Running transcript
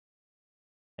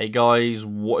Hey guys,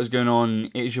 what is going on?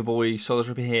 It's your boy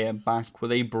Solartripper here, back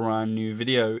with a brand new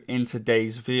video. In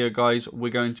today's video, guys,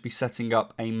 we're going to be setting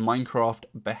up a Minecraft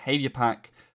behavior pack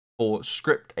for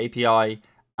Script API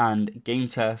and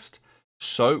GameTest.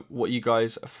 So what you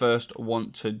guys first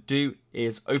want to do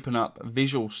is open up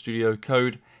Visual Studio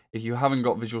Code. If you haven't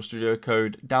got Visual Studio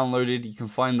Code downloaded, you can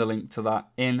find the link to that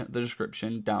in the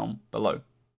description down below.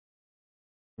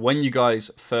 When you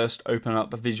guys first open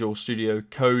up Visual Studio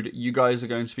Code, you guys are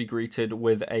going to be greeted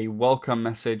with a welcome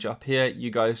message up here.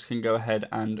 You guys can go ahead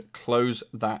and close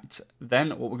that.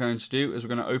 Then what we're going to do is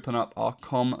we're going to open up our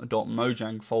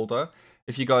com.mojang folder.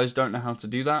 If you guys don't know how to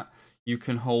do that, you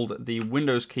can hold the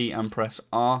Windows key and press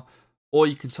R, or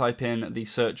you can type in the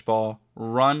search bar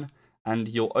run, and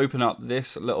you'll open up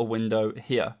this little window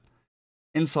here.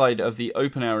 Inside of the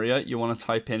open area, you want to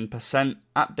type in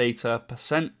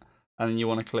 %appdata%, and then you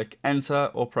want to click enter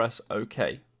or press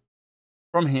OK.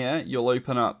 From here, you'll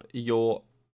open up your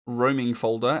roaming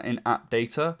folder in app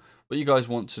data. What you guys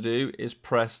want to do is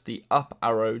press the up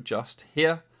arrow just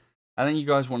here, and then you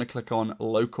guys want to click on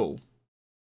local.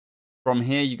 From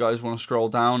here, you guys want to scroll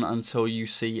down until you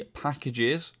see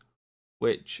packages,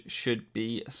 which should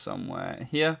be somewhere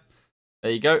here.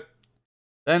 There you go.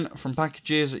 Then from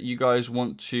packages, you guys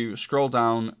want to scroll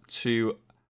down to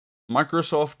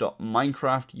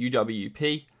Microsoft.Minecraft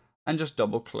UWP and just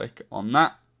double click on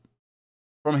that.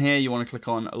 From here, you want to click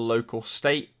on local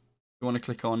state. You want to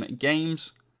click on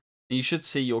games. And you should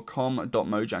see your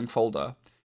com.mojang folder.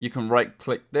 You can right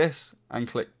click this and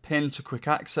click pin to quick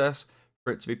access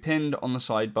for it to be pinned on the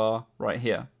sidebar right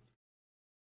here.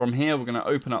 From here, we're going to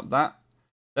open up that.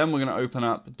 Then we're going to open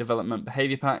up development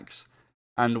behavior packs,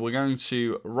 and we're going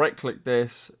to right click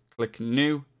this, click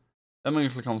new. Then we're going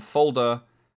to click on folder,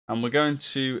 and we're going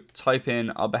to type in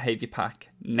our behavior pack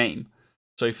name.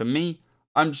 So for me,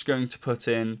 I'm just going to put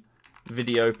in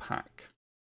video pack.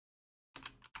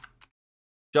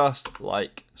 Just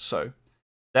like so.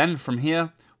 Then from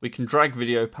here, we can drag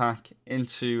video pack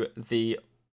into the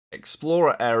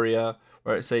Explorer area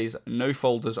where it says no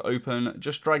folders open.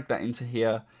 Just drag that into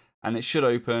here, and it should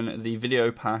open the video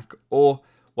pack or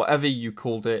whatever you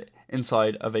called it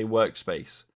inside of a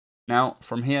workspace. Now,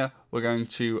 from here, we're going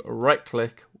to right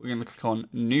click, we're going to click on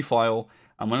new file,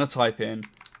 and we're going to type in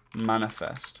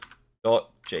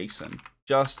manifest.json,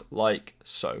 just like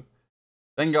so.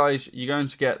 Then guys, you're going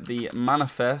to get the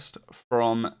manifest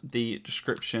from the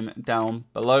description down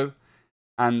below.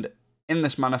 And in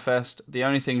this manifest, the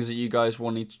only things that you guys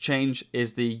will need to change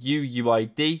is the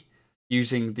UUID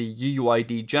using the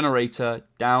UUID generator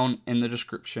down in the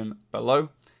description below.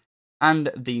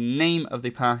 And the name of the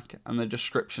pack and the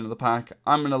description of the pack,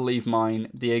 I'm going to leave mine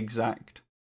the exact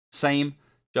same,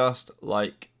 just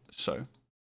like so.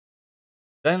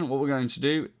 Then what we're going to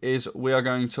do is we are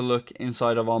going to look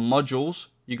inside of our modules.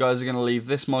 You guys are going to leave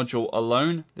this module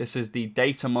alone. This is the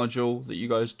data module that you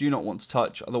guys do not want to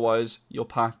touch, otherwise your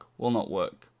pack will not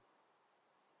work.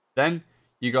 Then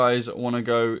you guys want to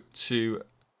go to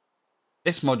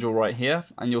this module right here,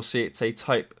 and you'll see it's a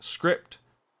type script.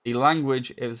 The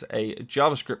language is a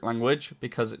JavaScript language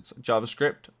because it's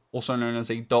JavaScript, also known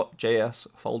as a .js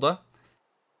folder.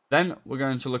 Then we're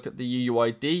going to look at the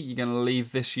UUID. You're going to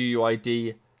leave this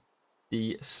UUID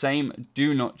the same.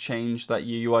 Do not change that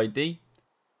UUID.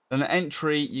 Then the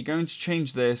entry, you're going to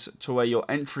change this to where your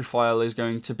entry file is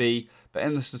going to be. But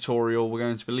in this tutorial, we're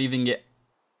going to be leaving it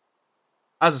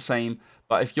as the same.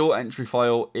 But if your entry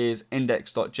file is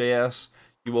index.js,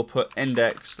 you will put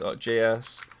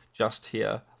index.js just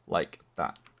here, like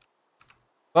that.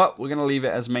 But we're going to leave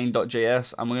it as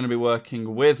main.js, and we're going to be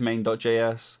working with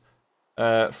main.js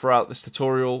throughout this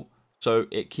tutorial, so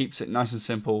it keeps it nice and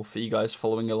simple for you guys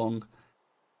following along.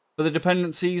 For the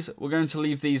dependencies, we're going to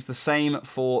leave these the same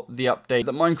for the update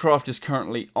that Minecraft is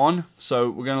currently on. So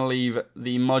we're going to leave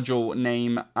the module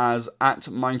name as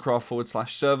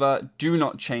 @Minecraft/server. Do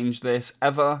not change this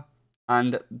ever.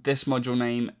 And this module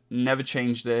name, never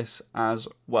change this as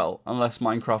well, unless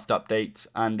Minecraft updates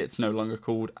and it's no longer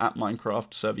called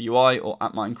 @Minecraft server UI or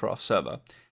 @Minecraft server.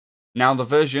 Now the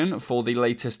version for the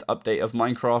latest update of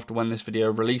Minecraft when this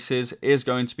video releases is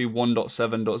going to be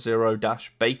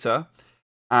 1.7.0-beta.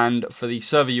 And for the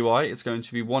server UI, it's going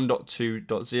to be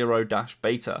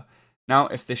 1.2.0-beta. Now,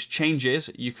 if this changes,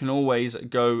 you can always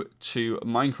go to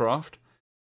Minecraft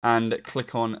and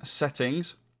click on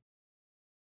settings.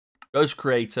 Go to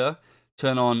creator,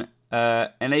 turn on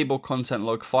enable content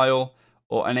log file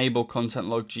or enable content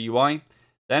log GUI,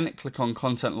 then click on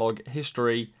content log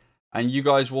history, and you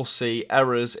guys will see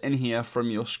errors in here from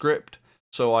your script.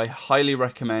 So I highly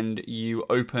recommend you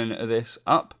open this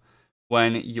up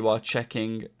when you are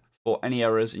checking for any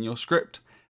errors in your script.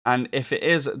 And if it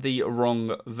is the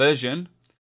wrong version,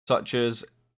 such as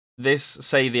this,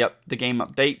 say the game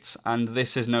updates and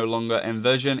this is no longer in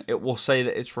version, it will say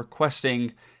that it's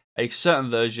requesting a certain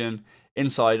version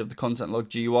inside of the content log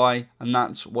GUI, and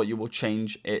that's what you will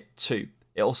change it to.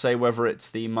 It'll say whether it's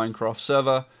the Minecraft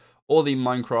server or the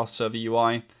Minecraft server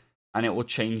UI, and it will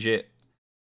change it.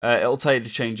 It'll tell you to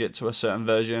change it to a certain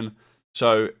version.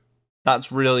 So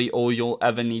that's really all you'll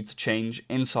ever need to change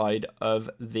inside of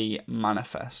the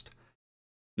manifest.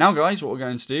 Now guys, what we're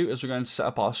going to do is we're going to set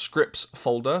up our scripts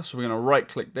folder. So we're going to right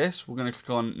click this, we're going to click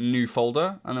on new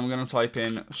folder, and then we're going to type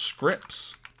in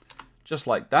scripts, just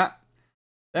like that.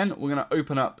 Then we're going to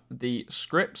open up the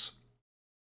scripts,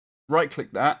 right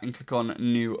click that and click on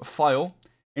new file.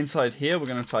 Inside here, we're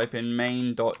going to type in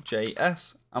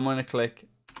main.js and we're going to click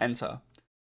enter.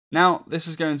 Now, this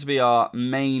is going to be our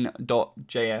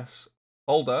main.js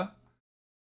folder.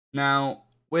 Now,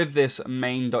 with this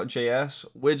main.js,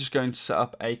 we're just going to set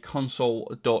up a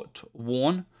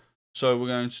console.warn. So we're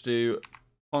going to do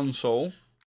console.warn.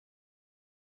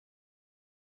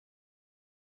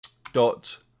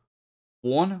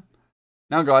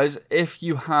 Now, guys, if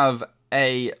you have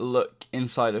a look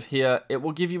inside of here, it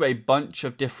will give you a bunch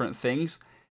of different things.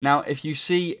 Now, if you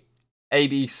see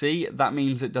ABC, that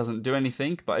means it doesn't do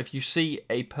anything, but if you see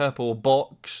a purple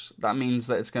box, that means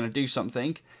that it's going to do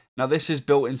something. Now, this is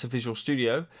built into Visual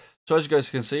Studio, so as you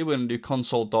guys can see, we're going to do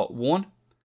console.warn,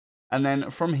 and then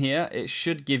from here, it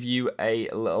should give you a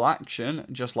little action,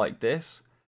 just like this.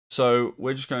 So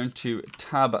we're just going to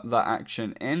tab that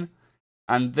action in,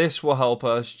 and this will help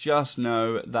us just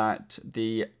know that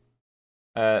the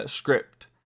script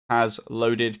has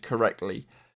loaded correctly.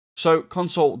 So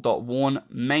console.warn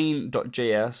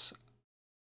main.js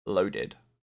loaded.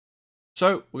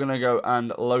 So we're going to go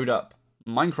and load up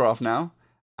Minecraft now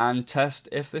and test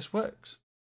if this works.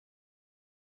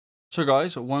 So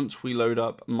guys, once we load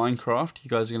up Minecraft, you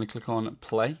guys are going to click on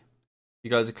play. You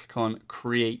guys are click on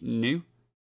create new.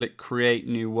 Click create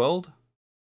new world.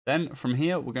 Then from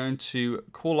here, we're going to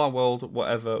call our world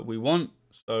whatever we want.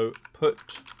 So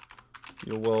put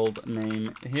your world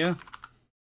name here.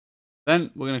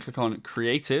 Then we're going to click on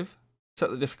creative,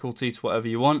 set the difficulty to whatever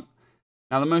you want.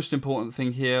 Now the most important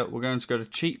thing here, we're going to go to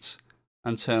cheats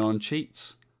and turn on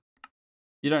cheats.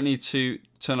 You don't need to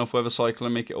turn off weather cycle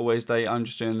and make it always day. I'm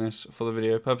just doing this for the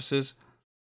video purposes.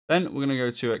 Then we're going to go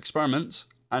to experiments,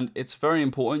 and it's very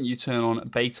important you turn on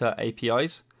beta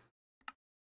APIs.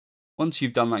 Once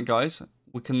you've done that, guys,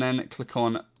 we can then click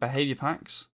on behavior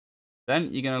packs. Then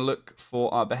you're going to look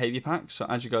for our behavior pack. So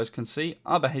as you guys can see,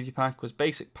 our behavior pack was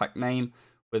basic pack name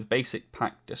with basic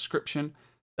pack description.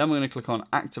 Then we're going to click on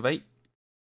activate.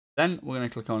 Then we're going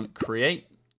to click on create.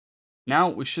 Now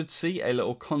we should see a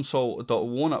little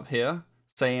console.warn up here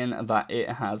saying that it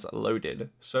has loaded.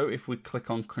 So if we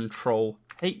click on Control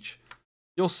H,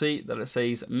 you'll see that it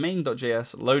says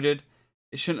main.js loaded.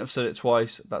 It shouldn't have said it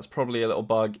twice. That's probably a little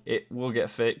bug. It will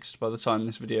get fixed by the time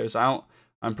this video is out,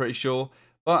 I'm pretty sure.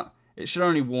 But it should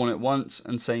only warn it once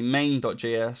and say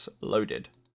main.js loaded.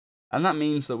 And that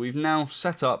means that we've now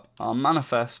set up our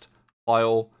manifest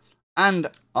file and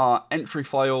our entry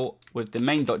file with the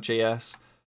main.js.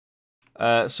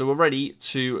 So we're ready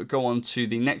to go on to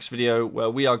the next video where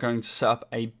we are going to set up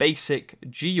a basic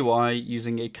GUI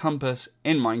using a compass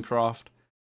in Minecraft.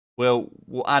 We'll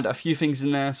add a few things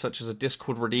in there, such as a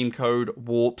Discord redeem code,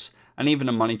 warps, and even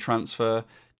a money transfer,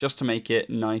 just to make it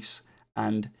nice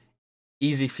and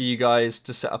easy for you guys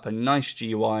to set up a nice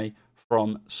GUI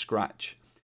from scratch.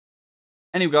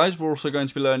 Anyway guys, we're also going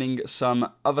to be learning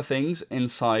some other things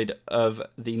inside of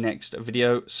the next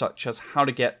video, such as how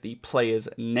to get the player's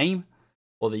name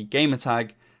or the gamer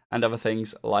tag and other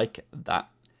things like that.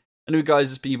 Anyway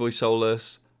guys, it's B-Boy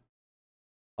Solus.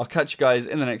 I'll catch you guys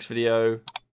in the next video.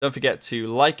 Don't forget to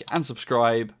like and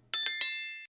subscribe.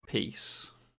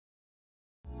 Peace.